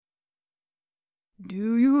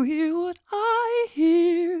Do you hear what I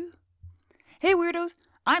hear? Hey weirdos,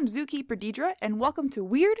 I'm Zookeeper Deidre, and welcome to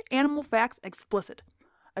Weird Animal Facts Explicit,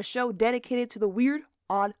 a show dedicated to the weird,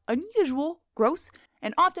 odd, unusual, gross,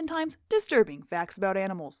 and oftentimes disturbing facts about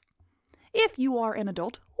animals. If you are an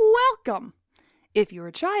adult, welcome! If you're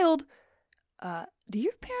a child, do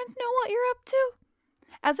your parents know what you're up to?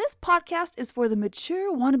 As this podcast is for the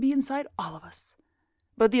mature wannabe inside all of us.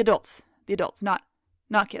 But the adults, not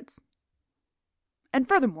kids. And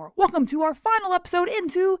furthermore, welcome to our final episode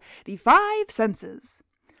into the 5 senses.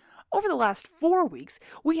 Over the last 4 weeks,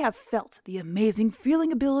 we have felt the amazing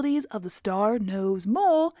feeling abilities of the star-nosed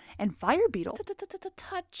mole and fire beetle.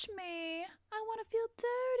 Touch me. I want to feel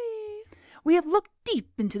dirty. We have looked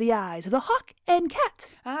deep into the eyes of the hawk and cat.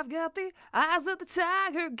 I've got the eyes of the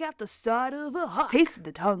tiger, got the sight of a hawk. Tasted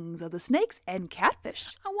the tongues of the snakes and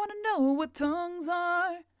catfish. I want to know what tongues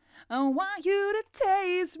are. I want you to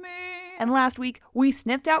taste me. And last week, we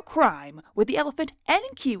sniffed out crime with the elephant and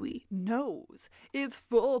kiwi. Nose is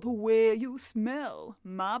for the way you smell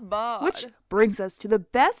my body. Which brings us to the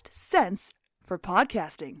best sense for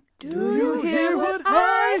podcasting. Do you hear what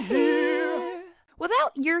I hear?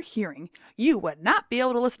 Without your hearing, you would not be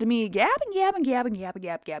able to listen to me gab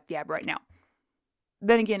right now.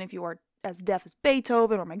 Then again, if you are as deaf as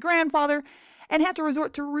Beethoven or my grandfather, and have to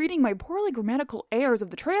resort to reading my poorly grammatical errors of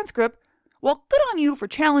the transcript, well, good on you for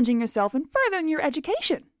challenging yourself and furthering your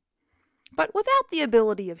education. But without the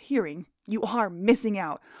ability of hearing, you are missing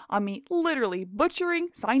out on me literally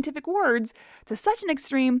butchering scientific words to such an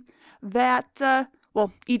extreme that,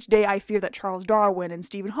 each day I fear that Charles Darwin and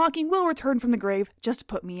Stephen Hawking will return from the grave just to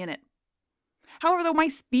put me in it. However, though, my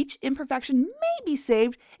speech imperfection may be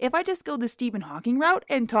saved if I just go the Stephen Hawking route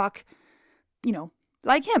and talk,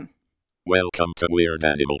 like him. Welcome to Weird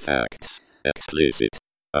Animal Facts Explicit,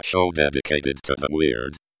 a show dedicated to the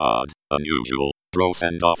weird, odd, unusual, gross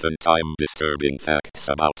and oftentimes disturbing facts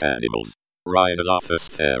about animals. Rhinolophus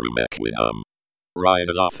ferumequinum,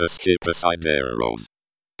 Rhinolophus hippocyderos,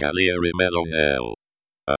 Galeerimelonel,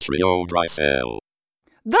 Atriodricel.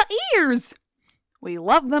 The ears! We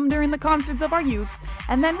loved them during the concerts of our youths,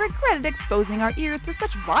 and then regretted exposing our ears to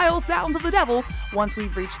such vile sounds of the devil once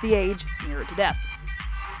we've reached the age nearer to death.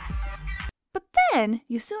 But then,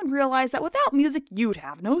 you soon realize that without music, you'd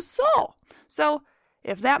have no soul. So,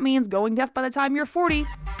 if that means going deaf by the time you're 40,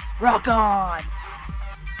 rock on!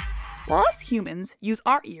 While us humans use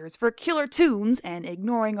our ears for killer tunes and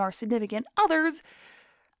ignoring our significant others,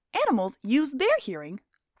 animals use their hearing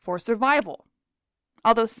for survival.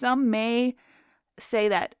 Although some may say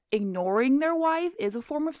that ignoring their wife is a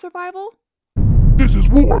form of survival. This is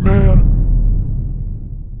war, man!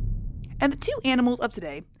 And the two animals of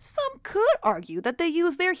today, some could argue that they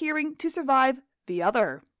use their hearing to survive the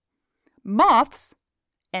other. Moths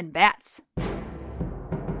and bats. In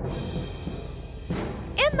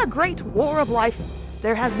the Great War of Life,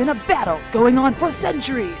 there has been a battle going on for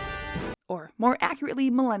centuries, or more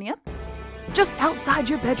accurately, millennia, just outside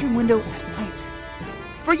your bedroom window at night.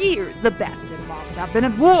 For years, the bats and moths have been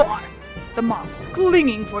at war. The moths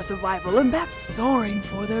clinging for survival and bats soaring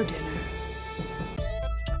for their dinner.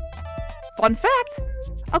 Fun fact!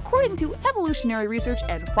 According to evolutionary research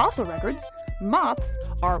and fossil records, moths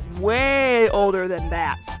are way older than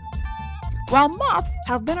bats. While moths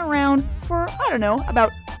have been around for,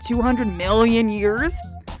 about 200 million years,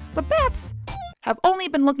 the bats have only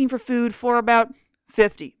been looking for food for about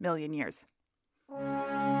 50 million years.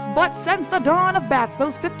 But since the dawn of bats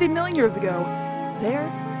those 50 million years ago, there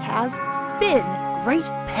has been great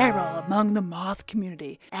peril among the moth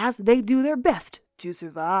community as they do their best to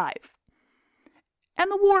survive. And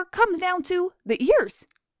the war comes down to the ears.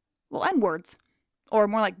 Well, and words. Or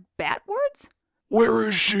more like bat words? Where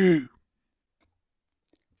is she?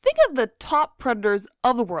 Think of the top predators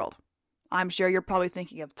of the world. I'm sure you're probably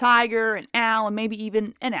thinking of tiger, an owl, and maybe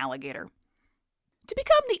even an alligator. To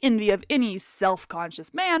become the envy of any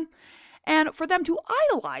self-conscious man, and for them to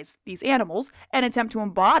idolize these animals and attempt to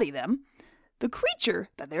embody them, the creature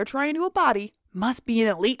that they're trying to embody must be an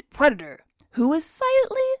elite predator who is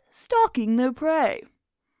silently stalking their prey.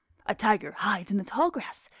 A tiger hides in the tall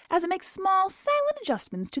grass as it makes small, silent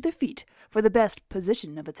adjustments to their feet for the best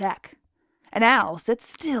position of attack. An owl sits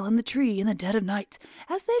still in the tree in the dead of night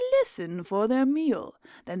as they listen for their meal,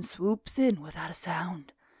 then swoops in without a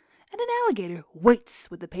sound. And an alligator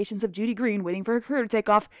waits with the patience of Judy Green waiting for her career to take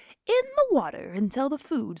off in the water until the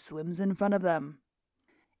food swims in front of them.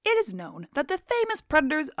 It is known that the famous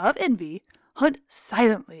predators of envy hunt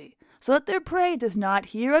silently so that their prey does not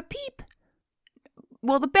hear a peep.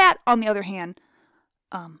 Well, the bat, on the other hand,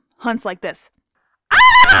 hunts like this.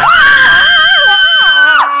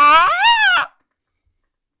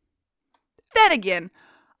 Then again,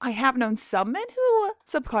 I have known some men who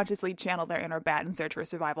subconsciously channel their inner bat in search for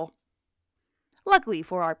survival. Luckily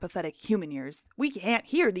for our pathetic human ears, we can't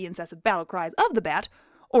hear the incessant battle cries of the bat,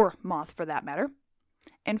 or moth for that matter.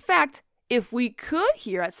 In fact, if we could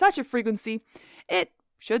hear at such a frequency, it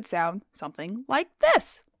should sound something like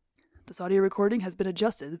this. This audio recording has been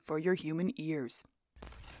adjusted for your human ears.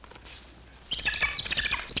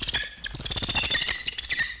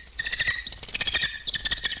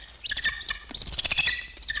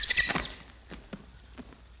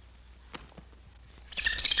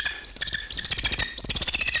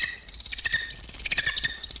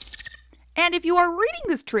 And if you are reading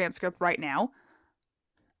this transcript right now,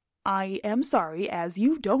 I am sorry, as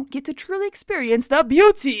you don't get to truly experience the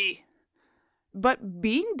beauty. But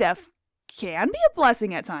being deaf can be a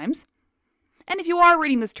blessing at times. And if you are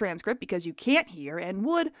reading this transcript because you can't hear and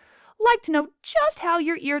would like to know just how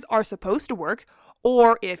your ears are supposed to work,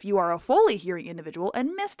 or if you are a fully hearing individual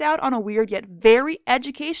and missed out on a weird yet very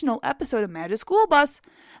educational episode of Magic School Bus,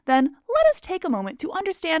 then let us take a moment to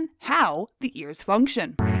understand how the ears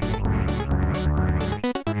function.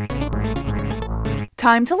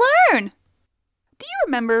 Time to learn! Do you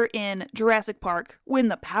remember in Jurassic Park when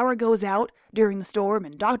the power goes out during the storm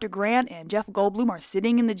and Dr. Grant and Jeff Goldblum are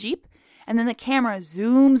sitting in the Jeep, and then the camera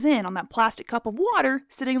zooms in on that plastic cup of water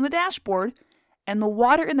sitting on the dashboard, and the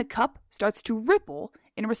water in the cup starts to ripple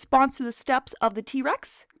in response to the steps of the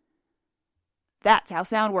T-Rex? That's how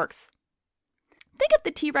sound works. Think of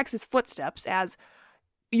the T-Rex's footsteps as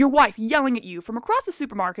your wife yelling at you from across the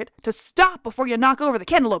supermarket to stop before you knock over the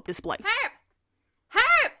cantaloupe display. Herb!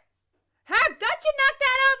 Herb! Herb, don't you knock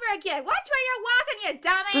that over again! Watch where you're walking, you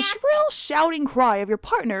dumbass! The shrill shouting cry of your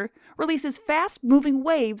partner releases fast-moving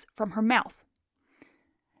waves from her mouth.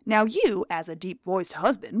 Now you, as a deep-voiced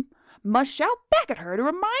husband, must shout back at her to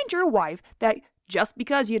remind your wife that just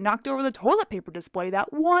because you knocked over the toilet paper display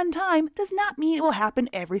that one time does not mean it will happen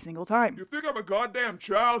every single time. You think I'm a goddamn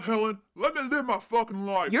child, Helen? Let me live my fucking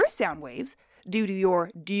life. Your sound waves, due to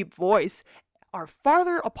your deep voice, are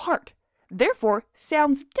farther apart. Therefore,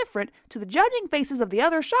 sounds different to the judging faces of the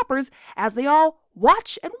other shoppers as they all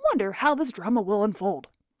watch and wonder how this drama will unfold.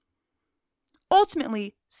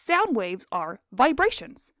 Ultimately, sound waves are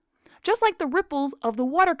vibrations, just like the ripples of the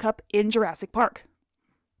water cup in Jurassic Park.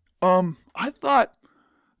 I thought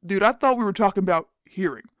we were talking about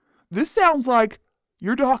hearing. This sounds like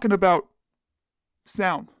you're talking about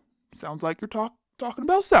sound. Sounds like you're talking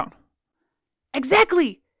about sound.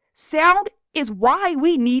 Exactly! Sound is why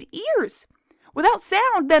we need ears. Without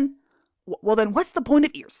sound, then what's the point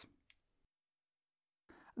of ears?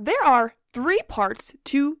 There are 3 parts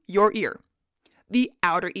to your ear. The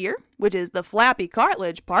outer ear, which is the flappy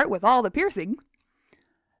cartilage part with all the piercing.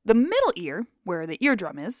 The middle ear, where the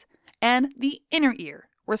eardrum is. And the inner ear,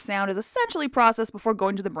 where sound is essentially processed before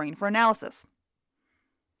going to the brain for analysis.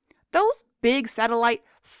 Those big satellite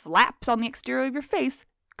flaps on the exterior of your face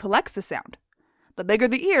collects the sound. The bigger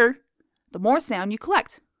the ear, the more sound you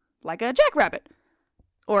collect, like a jackrabbit.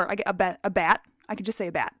 Or a bat. I could just say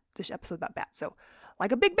a bat. This episode's about bats. So,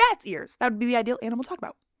 like a big bat's ears. That would be the ideal animal to talk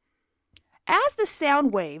about. As the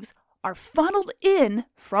sound waves are funneled in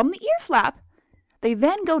from the ear flap, they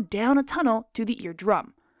then go down a tunnel to the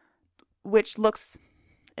eardrum, which looks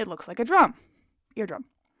like a drum. Eardrum.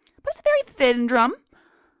 But it's a very thin drum.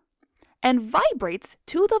 And vibrates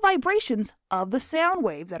to the vibrations of the sound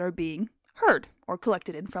waves that are being heard or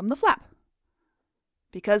collected in from the flap.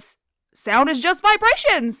 Because sound is just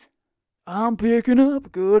vibrations. I'm picking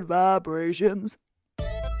up good vibrations.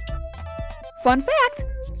 Fun fact,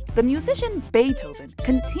 the musician Beethoven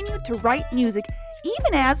continued to write music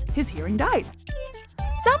even as his hearing died.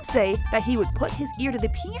 Some say that he would put his ear to the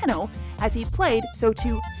piano as he played so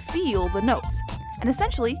to feel the notes and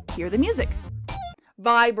essentially hear the music.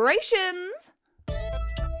 Vibrations!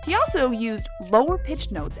 He also used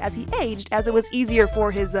lower-pitched notes as he aged, as it was easier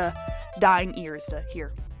for his dying ears to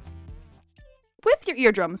hear. With your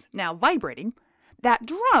eardrums now vibrating, that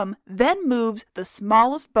drum then moves the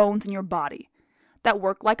smallest bones in your body that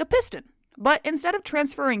work like a piston. But instead of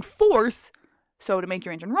transferring force, so to make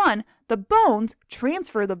your engine run, the bones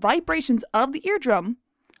transfer the vibrations of the eardrum,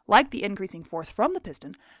 like the increasing force from the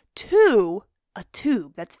piston, to a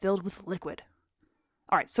tube that's filled with liquid.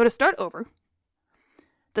 Alright, so to start over,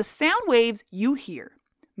 the sound waves you hear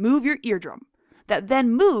move your eardrum, that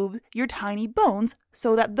then moves your tiny bones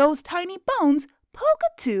so that those tiny bones poke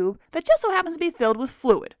a tube that just so happens to be filled with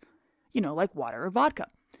fluid, like water or vodka,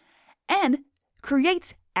 and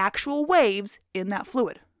creates actual waves in that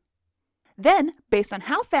fluid. Then, based on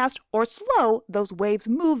how fast or slow those waves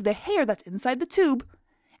move the hair that's inside the tube,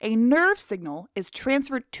 a nerve signal is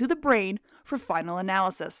transferred to the brain for final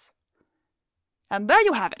analysis. And there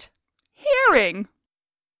you have it. Hearing!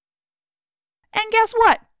 And guess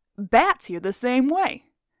what? Bats hear the same way.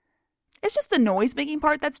 It's just the noise-making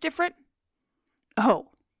part that's different. Oh,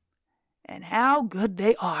 and how good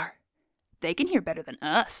they are. They can hear better than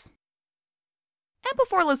us. And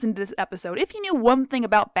before listening to this episode, if you knew one thing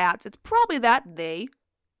about bats, it's probably that they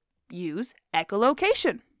use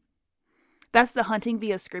echolocation. That's the hunting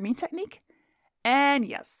via screaming technique. And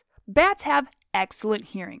yes, bats have excellent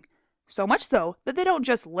hearing. So much so that they don't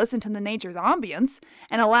just listen to the nature's ambience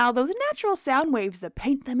and allow those natural sound waves that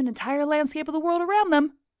paint them an entire landscape of the world around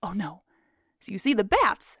them. Oh no. So you see, the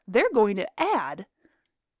bats, they're going to add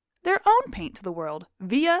their own paint to the world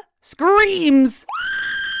via screams.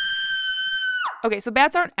 Okay, so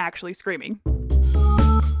bats aren't actually screaming.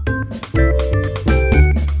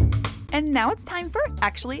 And now it's time for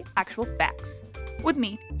Actual Facts. With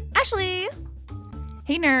me, Ashley.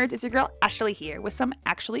 Hey nerds, it's your girl Ashley here with some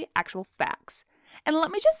actual facts. And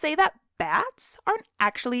let me just say that bats aren't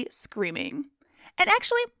actually screaming. And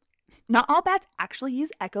actually, not all bats actually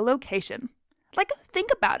use echolocation. Like, think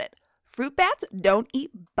about it. Fruit bats don't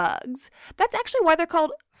eat bugs. That's actually why they're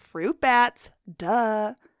called fruit bats.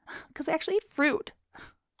 Duh. Because they actually eat fruit.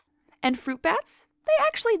 And fruit bats, they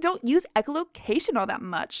actually don't use echolocation all that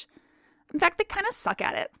much. In fact, they kind of suck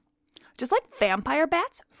at it. Just like vampire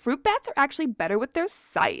bats, fruit bats are actually better with their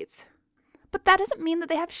sight. But that doesn't mean that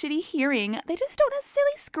they have shitty hearing. They just don't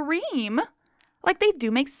necessarily scream. Like, they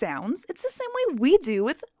do make sounds. It's the same way we do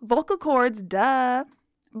with vocal cords, duh.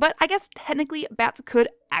 But I guess technically bats could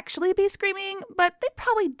actually be screaming, but they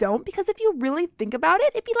probably don't, because if you really think about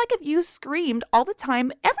it, it'd be like if you screamed all the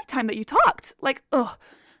time, every time that you talked. Like, ugh,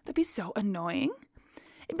 that'd be so annoying.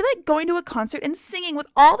 It'd be like going to a concert and singing with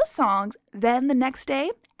all the songs, then the next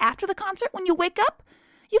day, after the concert, when you wake up,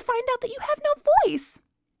 you find out that you have no voice.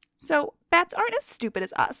 So bats aren't as stupid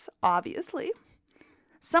as us, obviously.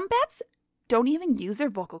 Some bats don't even use their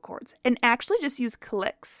vocal cords and actually just use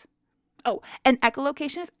clicks. Oh, and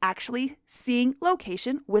echolocation is actually seeing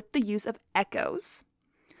location with the use of echoes.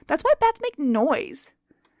 That's why bats make noise.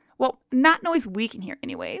 Well, not noise we can hear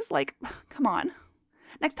anyways. Like, come on.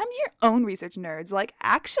 Next time do your own research, nerds. Like,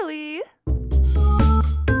 actually.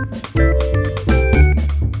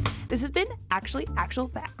 This has been Actual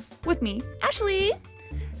Facts with me, Ashley.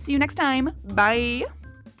 See you next time. Bye.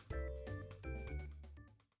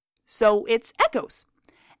 So it's echoes.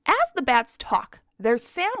 As the bats talk, their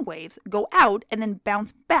sound waves go out and then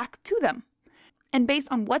bounce back to them. And based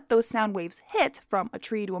on what those sound waves hit from a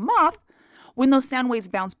tree to a moth, when those sound waves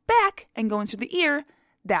bounce back and go into the ear,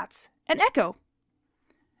 that's an echo.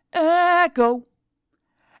 Echo.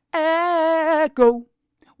 Echo.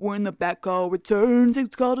 When the bat call returns,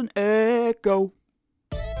 it's called an echo.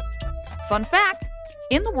 Fun fact,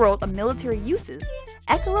 in the world of military uses,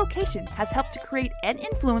 echolocation has helped to create and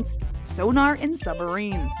influence sonar in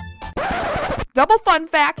submarines. Double fun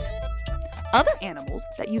fact! Other animals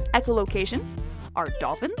that use echolocation are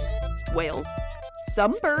dolphins, whales,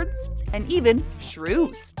 some birds, and even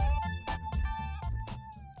shrews.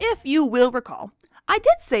 If you will recall, I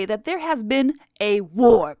did say that there has been a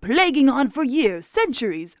war plaguing on for years,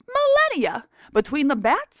 centuries, millennia between the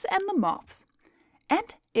bats and the moths.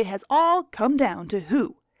 And it has all come down to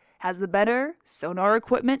who has the better sonar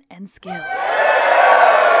equipment and skill.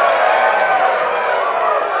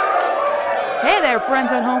 Hey there,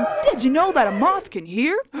 friends at home. Did you know that a moth can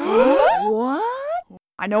hear? What?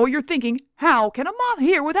 I know what you're thinking. How can a moth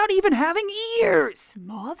hear without even having ears?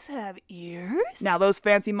 Moths have ears? Now, those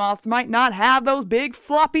fancy moths might not have those big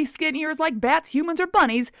floppy skin ears like bats, humans, or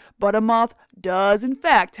bunnies, but a moth does in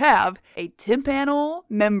fact have a tympanal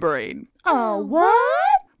membrane.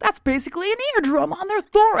 What? That's basically an eardrum on their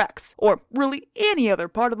thorax, or really any other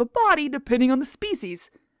part of the body depending on the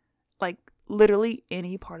species. Like, literally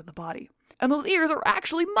any part of the body. And those ears are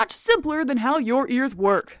actually much simpler than how your ears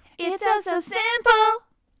work. It's oh so simple.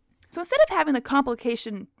 So instead of having the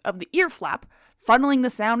complication of the ear flap, funneling the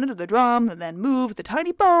sound into the drum that then moves the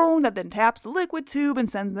tiny bone that then taps the liquid tube and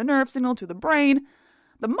sends the nerve signal to the brain,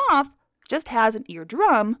 the moth just has an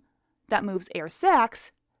eardrum that moves air sacs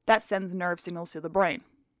that sends nerve signals to the brain.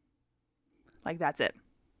 Like, that's it.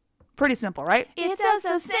 Pretty simple, right? It's oh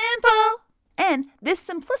so simple. And this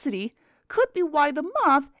simplicity could be why the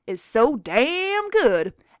moth is so damn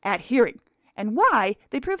good at hearing, and why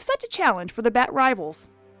they prove such a challenge for the bat rivals.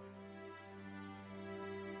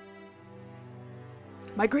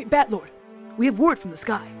 My great bat lord, we have word from the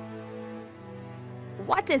sky.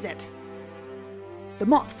 What is it? The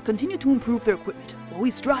moths continue to improve their equipment while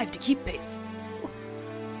we strive to keep pace.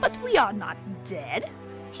 But we are not dead.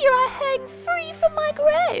 Here I hang free from my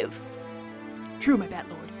grave. True, my bat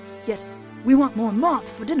lord. Yet, we want more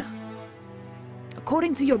moths for dinner.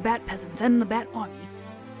 According to your bat peasants and the bat army,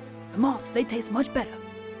 the moths, they taste much better.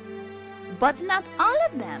 But not all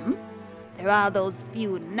of them. There are those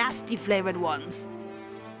few nasty flavored ones.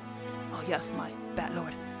 Oh yes, my bat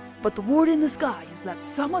lord. But the word in the sky is that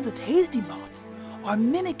some of the tasty moths are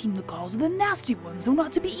mimicking the calls of the nasty ones who are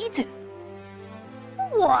not to be eaten.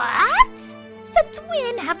 What? Since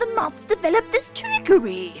when have the moths developed this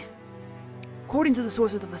trickery? According to the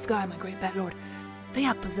sources of the sky, my great bat lord, they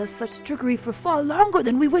have possessed such trickery for far longer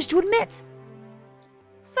than we wish to admit.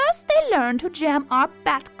 First they learned to jam our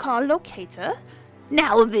bat call locator.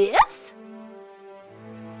 Now this?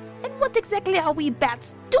 And what exactly are we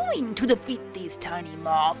bats doing to defeat these tiny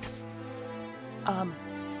moths?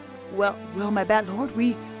 Well, my bat lord,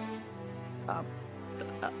 we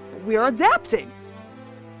are adapting.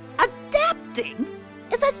 Adapting?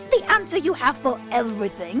 Is that the answer you have for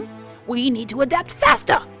everything? We need to adapt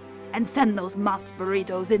faster and send those moth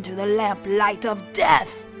burritos into the lamplight of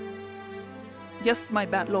death. Yes, my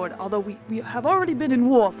bat lord, although we have already been in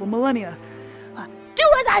war for millennia.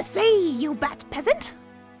 Do as I say, you bat peasant!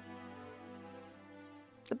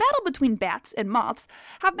 The battle between bats and moths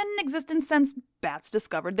have been in existence since bats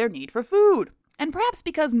discovered their need for food. And perhaps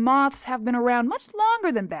because moths have been around much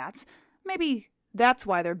longer than bats, maybe that's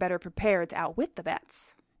why they're better prepared to outwit the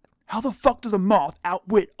bats. How the fuck does a moth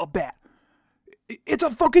outwit a bat? It's a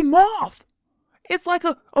fucking moth! It's like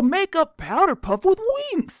a makeup powder puff with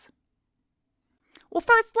wings! Well,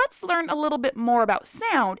 first, let's learn a little bit more about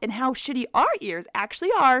sound and how shitty our ears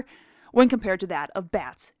actually are when compared to that of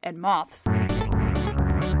bats and moths.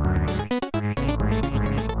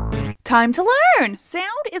 Time to learn!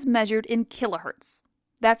 Sound is measured in kilohertz.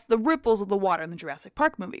 That's the ripples of the water in the Jurassic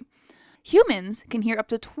Park movie. Humans can hear up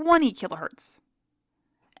to 20 kilohertz.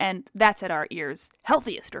 And that's at our ears'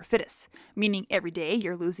 healthiest or fittest, meaning every day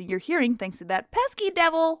you're losing your hearing thanks to that pesky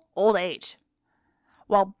devil, old age.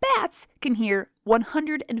 While bats can hear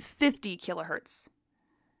 150 kilohertz.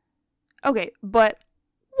 Okay, but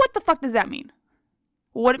what the fuck does that mean?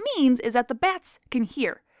 What it means is that the bats can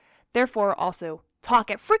hear, therefore also talk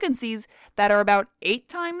at frequencies that are about 8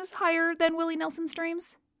 times higher than Willie Nelson's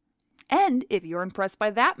dreams. And if you're impressed by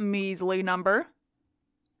that measly number,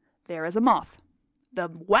 there is a moth, the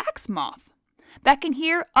wax moth, that can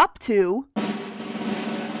hear up to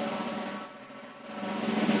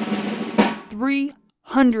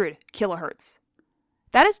 300 kilohertz.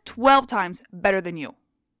 That is 12 times better than you.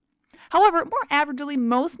 However, more averagely,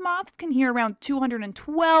 most moths can hear around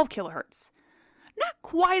 212 kilohertz. Not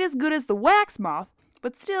quite as good as the wax moth,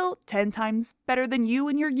 but still 10 times better than you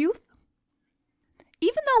in your youth.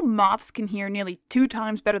 Even though moths can hear nearly 2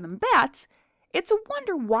 times better than bats, it's a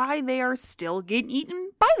wonder why they are still getting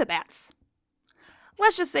eaten by the bats.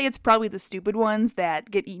 Let's just say it's probably the stupid ones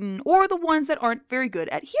that get eaten or the ones that aren't very good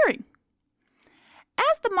at hearing.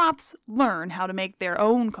 As the moths learn how to make their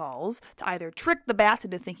own calls to either trick the bats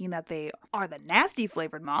into thinking that they are the nasty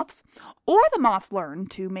flavored moths, or the moths learn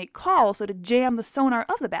to make calls so to jam the sonar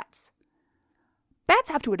of the bats. Bats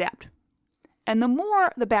have to adapt. And the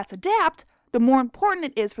more the bats adapt, the more important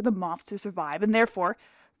it is for the moths to survive and therefore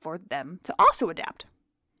for them to also adapt.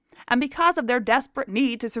 And because of their desperate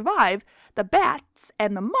need to survive, the bats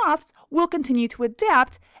and the moths will continue to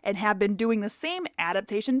adapt and have been doing the same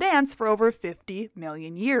adaptation dance for over 50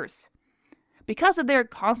 million years. Because of their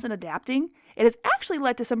constant adapting, it has actually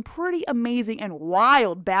led to some pretty amazing and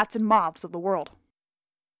wild bats and moths of the world.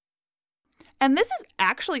 And this is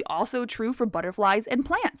actually also true for butterflies and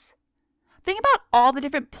plants. Think about all the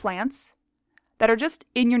different plants that are just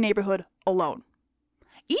in your neighborhood alone.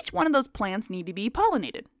 Each one of those plants need to be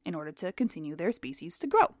pollinated in order to continue their species to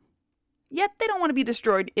grow. Yet they don't want to be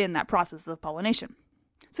destroyed in that process of pollination.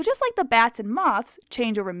 So just like the bats and moths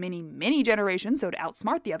change over many, many generations so to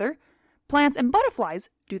outsmart the other, plants and butterflies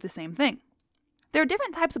do the same thing. There are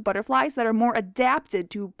different types of butterflies that are more adapted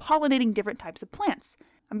to pollinating different types of plants.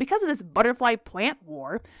 And because of this butterfly plant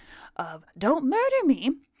war of don't murder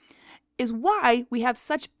me, is why we have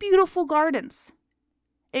such beautiful gardens.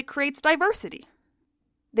 It creates diversity.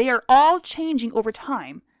 They are all changing over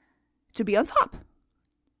time to be on top.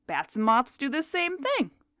 Bats and moths do the same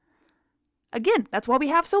thing. Again, that's why we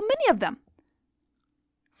have so many of them.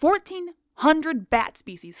 1,400 bat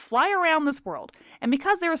species fly around this world, and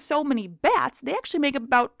because there are so many bats, they actually make up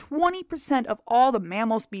about 20% of all the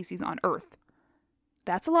mammal species on Earth.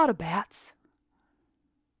 That's a lot of bats.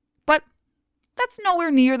 But that's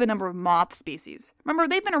nowhere near the number of moth species. Remember,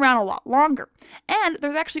 they've been around a lot longer. And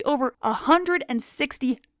there's actually over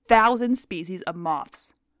 160,000 species of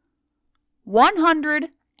moths.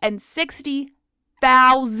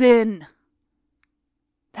 160,000!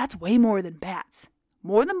 That's way more than bats,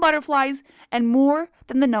 more than butterflies, and more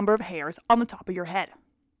than the number of hairs on the top of your head.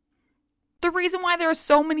 The reason why there are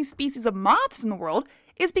so many species of moths in the world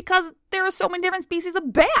is because there are so many different species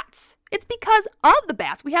of bats. It's because of the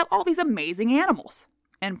bats we have all these amazing animals.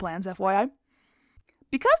 And plants, FYI.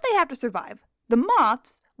 Because they have to survive, the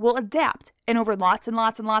moths will adapt, and over lots and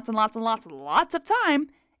lots and lots and lots and lots and lots of time,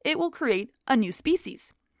 it will create a new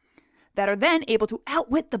species that are then able to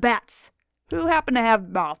outwit the bats, who happen to have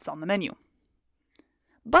moths on the menu.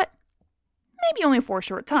 But maybe only for a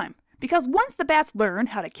short time, because once the bats learn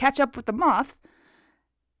how to catch up with the moths,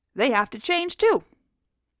 they have to change too.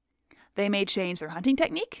 They may change their hunting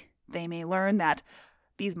technique. They may learn that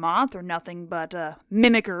these moths are nothing but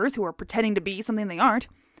mimickers who are pretending to be something they aren't.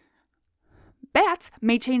 Bats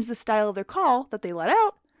may change the style of their call that they let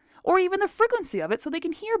out, or even the frequency of it so they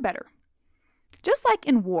can hear better. Just like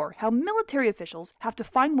in war, how military officials have to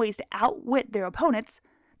find ways to outwit their opponents,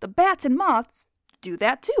 the bats and moths do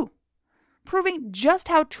that too, proving just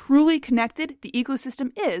how truly connected the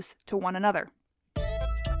ecosystem is to one another.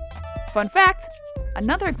 Fun fact,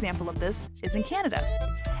 another example of this is in Canada.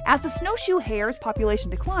 As the snowshoe hare's population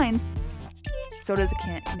declines, so does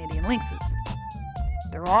the Canadian lynxes.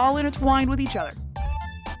 They're all intertwined with each other.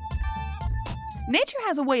 Nature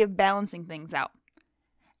has a way of balancing things out.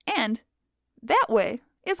 And that way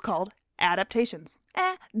is called adaptations.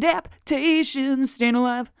 Adaptations, staying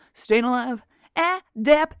alive, staying alive.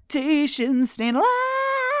 Adaptations, staying alive,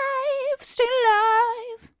 staying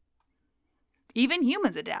alive. Even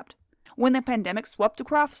humans adapt. When the pandemic swept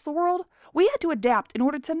across the world, we had to adapt in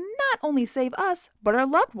order to not only save us, but our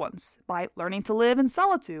loved ones by learning to live in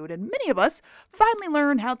solitude, and many of us finally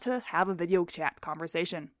learned how to have a video chat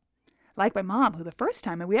conversation. Like my mom, who the first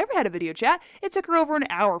time we ever had a video chat, it took her over an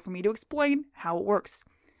hour for me to explain how it works.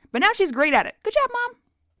 But now she's great at it. Good job, Mom!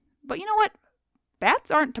 But you know what?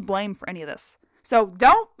 Bats aren't to blame for any of this. So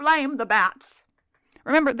don't blame the bats.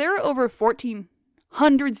 Remember, there are over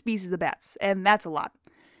 1,400 species of bats, and that's a lot.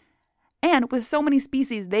 And with so many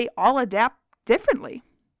species, they all adapt differently.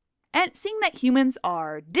 And seeing that humans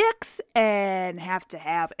are dicks and have to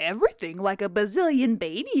have everything like a bazillion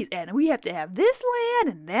babies, and we have to have this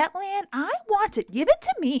land and that land, I want it. Give it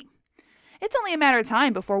to me. It's only a matter of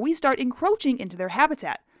time before we start encroaching into their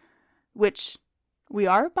habitat, which we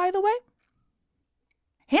are, by the way.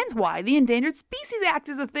 Hence why the Endangered Species Act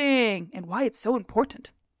is a thing, and why it's so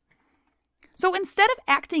important. So instead of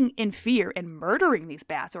acting in fear and murdering these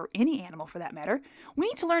bats, or any animal for that matter, we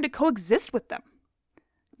need to learn to coexist with them.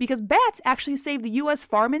 Because bats actually save the U.S.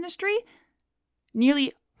 farm industry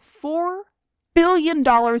nearly $4 billion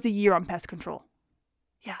a year on pest control.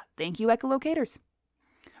 Yeah, thank you, echolocators.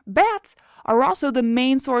 Bats are also the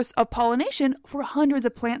main source of pollination for hundreds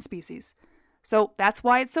of plant species. So that's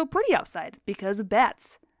why it's so pretty outside, because of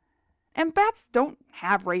bats. And bats don't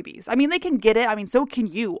have rabies. I mean, they can get it. I mean, so can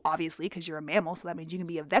you, obviously, because you're a mammal, so that means you can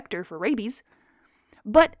be a vector for rabies.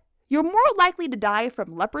 But you're more likely to die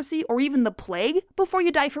from leprosy or even the plague before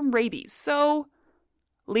you die from rabies. So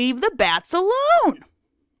leave the bats alone.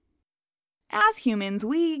 As humans,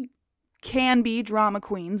 we can be drama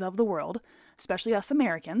queens of the world, especially us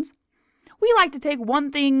Americans. We like to take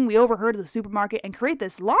one thing we overheard at the supermarket and create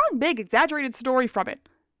this long, big, exaggerated story from it.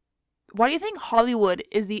 Why do you think Hollywood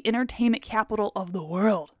is the entertainment capital of the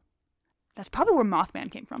world? That's probably where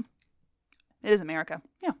Mothman came from. It is America,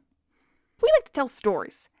 yeah. We like to tell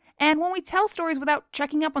stories. And when we tell stories without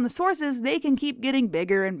checking up on the sources, they can keep getting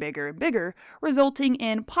bigger and bigger and bigger, resulting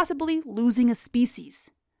in possibly losing a species.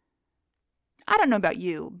 I don't know about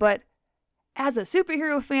you, but as a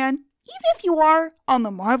superhero fan, even if you are on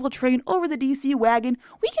the Marvel train over the DC wagon,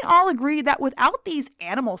 we can all agree that without these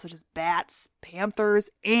animals such as bats, panthers,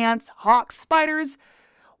 ants, hawks, spiders,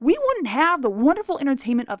 we wouldn't have the wonderful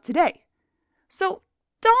entertainment of today. So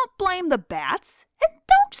don't blame the bats and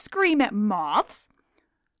don't scream at moths.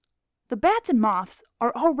 The bats and moths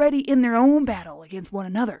are already in their own battle against one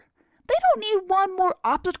another. They don't need one more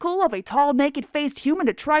obstacle of a tall, naked-faced human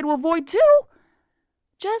to try to avoid too.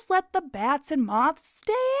 Just let the bats and moths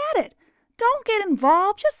stay at it. Don't get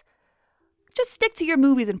involved. Just stick to your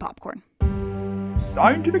movies and popcorn.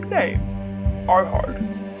 Scientific names are hard.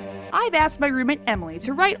 I've asked my roommate Emily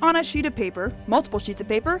to write on a sheet of paper, multiple sheets of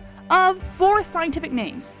paper, of 4 scientific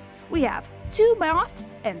names. We have 2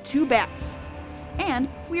 moths and 2 bats. And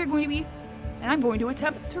I'm going to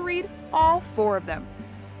attempt to read all 4 of them.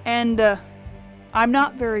 And I'm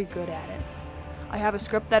not very good at it. I have a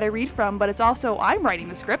script that I read from, but it's also I'm writing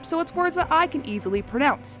the script, so it's words that I can easily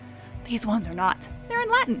pronounce. These ones are not. They're in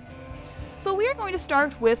Latin. So we are going to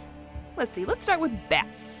start with, let's start with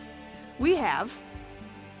bats. We have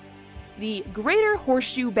the greater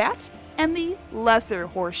horseshoe bat and the lesser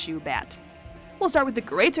horseshoe bat. We'll start with the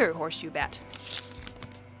greater horseshoe bat.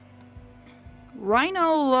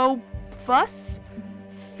 Rhinolophus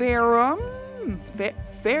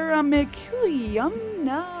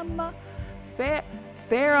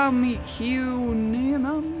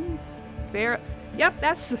faramicunum Yep,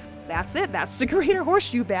 that's it. That's the greater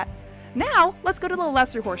horseshoe bat. Now, let's go to the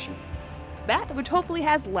lesser horseshoe bat, which hopefully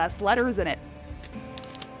has less letters in it.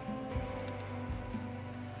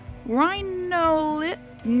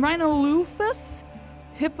 Rhinolophus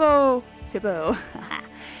Hipposideros.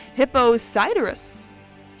 Hipposideros.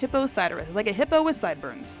 It's like a hippo with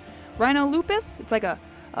sideburns. Rhinolophus, it's like a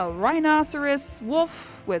rhinoceros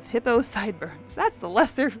wolf with hippo sideburns. That's the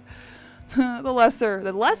lesser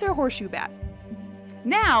horseshoe bat.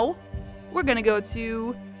 Now, we're gonna go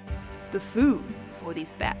to the food for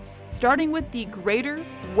these bats, starting with the greater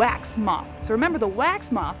wax moth. So remember, the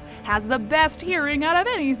wax moth has the best hearing out of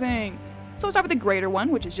anything. So we'll start with the greater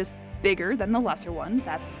one, which is just bigger than the lesser one.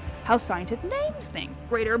 That's how scientific names things.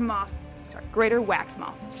 Greater wax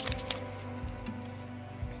moth.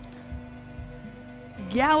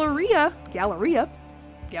 Galleria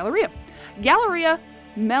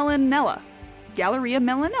melanella.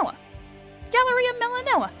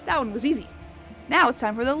 That one was easy. Now it's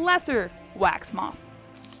time for the lesser wax moth.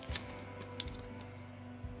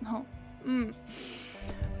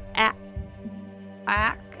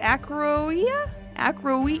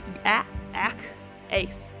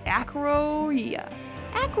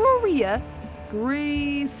 Acroria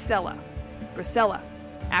grisella.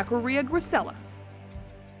 Acroria grisella.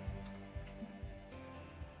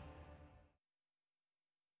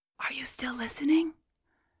 Are you still listening?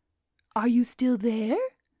 Are you still there?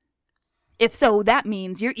 If so, that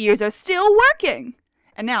means your ears are still working.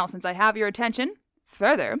 And now, since I have your attention,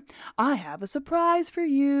 further, I have a surprise for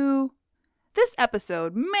you. This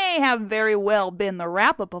episode may have very well been the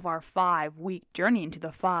wrap-up of our 5-week journey into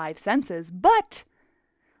the 5 senses, but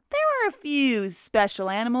there are a few special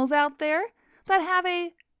animals out there that have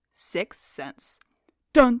a 6th sense.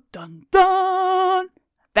 Dun, dun, dun!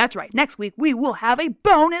 That's right, next week we will have a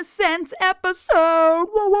bonus sense episode!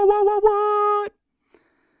 What?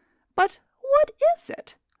 But what is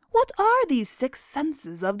it? What are these 6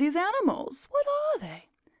 senses of these animals? What are they?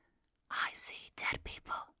 I see dead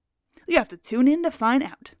people. You have to tune in to find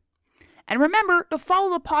out. And remember to follow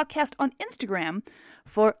the podcast on Instagram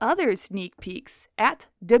for other sneak peeks at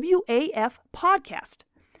WAF Podcast,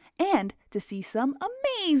 and to see some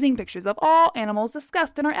amazing pictures of all animals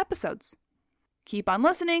discussed in our episodes. Keep on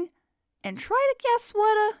listening, and try to guess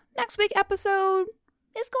what a next week episode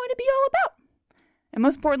is going to be all about. And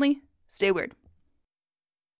most importantly, stay weird.